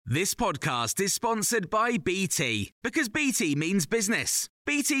This podcast is sponsored by BT, because BT means business.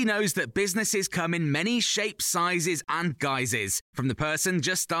 BT knows that businesses come in many shapes, sizes and guises, from the person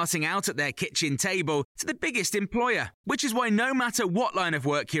just starting out at their kitchen table to the biggest employer, which is why no matter what line of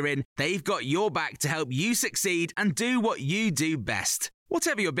work you're in, they've got your back to help you succeed and do what you do best.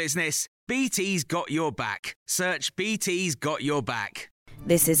 Whatever your business, BT's got your back. Search BT's got your back.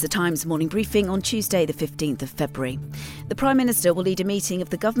 This is the Times morning briefing on Tuesday, the 15th of February. The Prime Minister will lead a meeting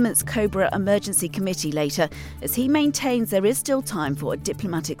of the government's Cobra Emergency Committee later, as he maintains there is still time for a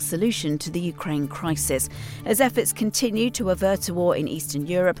diplomatic solution to the Ukraine crisis. As efforts continue to avert a war in Eastern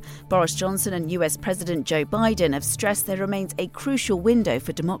Europe, Boris Johnson and US President Joe Biden have stressed there remains a crucial window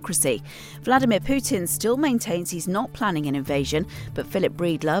for democracy. Vladimir Putin still maintains he's not planning an invasion, but Philip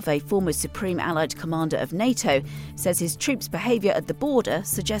Breedlove, a former Supreme Allied Commander of NATO, says his troops' behaviour at the border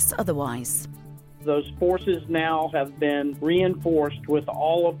suggests otherwise. Those forces now have been reinforced with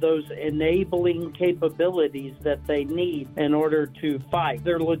all of those enabling capabilities that they need in order to fight.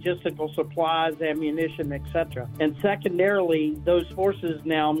 Their logistical supplies, ammunition, etc. And secondarily, those forces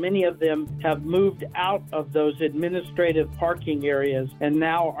now, many of them have moved out of those administrative parking areas and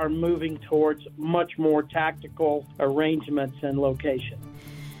now are moving towards much more tactical arrangements and locations.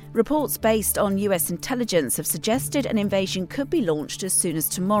 Reports based on US intelligence have suggested an invasion could be launched as soon as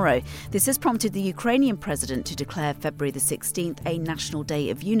tomorrow. This has prompted the Ukrainian president to declare February the 16th a national day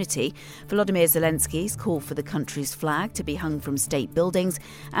of unity. Volodymyr Zelensky's called for the country's flag to be hung from state buildings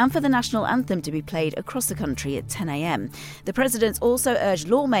and for the national anthem to be played across the country at 10 a.m. The president also urged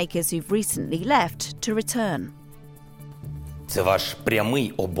lawmakers who've recently left to return. Це ваш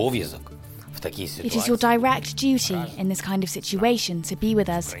прямий обов'язок. It is your direct duty in this kind of situation to be with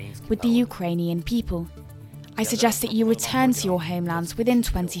us, with the Ukrainian people. I suggest that you return to your homelands within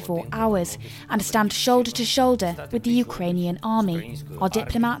 24 hours and stand shoulder to shoulder with the Ukrainian army, our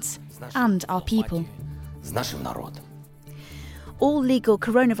diplomats and our people. All legal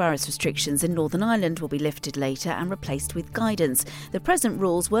coronavirus restrictions in Northern Ireland will be lifted later and replaced with guidance. The present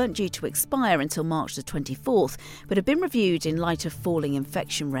rules weren't due to expire until March the 24th, but have been reviewed in light of falling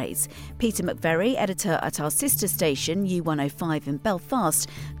infection rates. Peter McVerry, editor at our sister station, U105 in Belfast,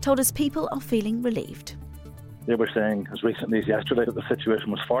 told us people are feeling relieved. They were saying as recently as yesterday that the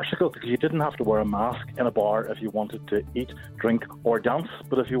situation was farcical because you didn't have to wear a mask in a bar if you wanted to eat, drink or dance.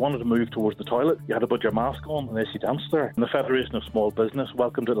 But if you wanted to move towards the toilet, you had to put your mask on unless you danced there. And the Federation of Small Business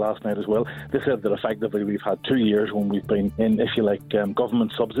welcomed it last night as well. They said that effectively we've had 2 years when we've been in, if you like,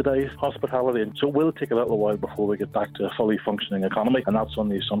 government subsidised hospitality. And so it will take a little while before we get back to a fully functioning economy. And that's on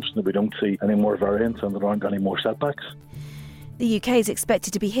the assumption that we don't see any more variants and there aren't any more setbacks. The UK is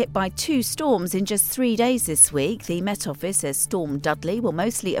expected to be hit by 2 storms in just 3 days this week. The Met Office says Storm Dudley will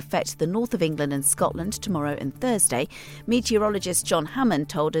mostly affect the north of England and Scotland tomorrow and Thursday. Meteorologist John Hammond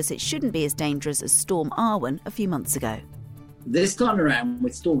told us it shouldn't be as dangerous as Storm Arwen a few months ago. This time around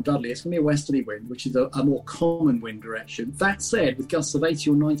with Storm Dudley, it's going to be a westerly wind, which is a more common wind direction. That said, with gusts of 80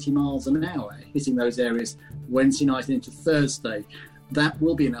 or 90 miles an hour hitting those areas Wednesday night into Thursday, that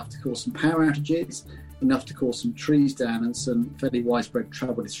will be enough to cause some power outages, enough to cause some trees down and some fairly widespread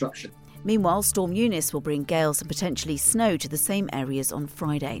travel disruption. Meanwhile, Storm Eunice will bring gales and potentially snow to the same areas on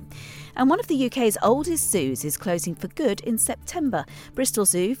Friday. And one of the UK's oldest zoos is closing for good in September. Bristol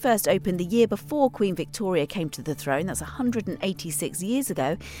Zoo first opened the year before Queen Victoria came to the throne. That's 186 years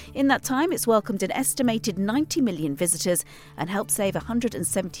ago. In that time, it's welcomed an estimated 90 million visitors and helped save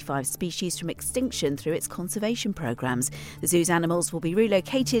 175 species from extinction through its conservation programmes. The zoo's animals will be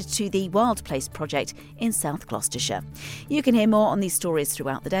relocated to the Wild Place project in South Gloucestershire. You can hear more on these stories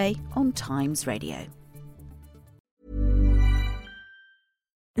throughout the day on Times Radio.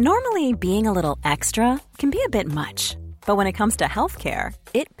 Normally, being a little extra can be a bit much, but when it comes to healthcare,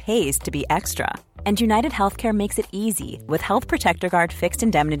 it pays to be extra. And United Healthcare makes it easy with Health Protector Guard fixed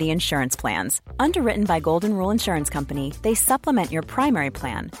indemnity insurance plans. Underwritten by Golden Rule Insurance Company, they supplement your primary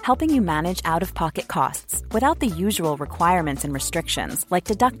plan, helping you manage out-of-pocket costs without the usual requirements and restrictions like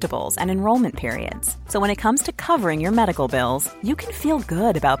deductibles and enrollment periods. So when it comes to covering your medical bills, you can feel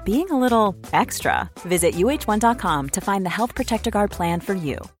good about being a little extra. Visit uh1.com to find the Health Protector Guard plan for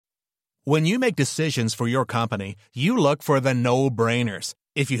you. When you make decisions for your company, you look for the no-brainers.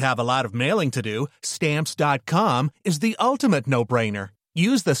 If you have a lot of mailing to do, Stamps.com is the ultimate no-brainer.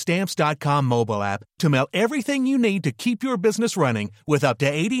 Use the Stamps.com mobile app to mail everything you need to keep your business running with up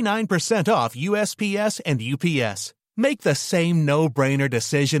to 89% off USPS and UPS. Make the same no-brainer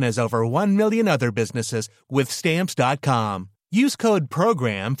decision as over 1 million other businesses with Stamps.com. Use code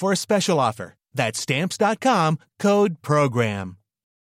PROGRAM for a special offer. That's Stamps.com, code PROGRAM.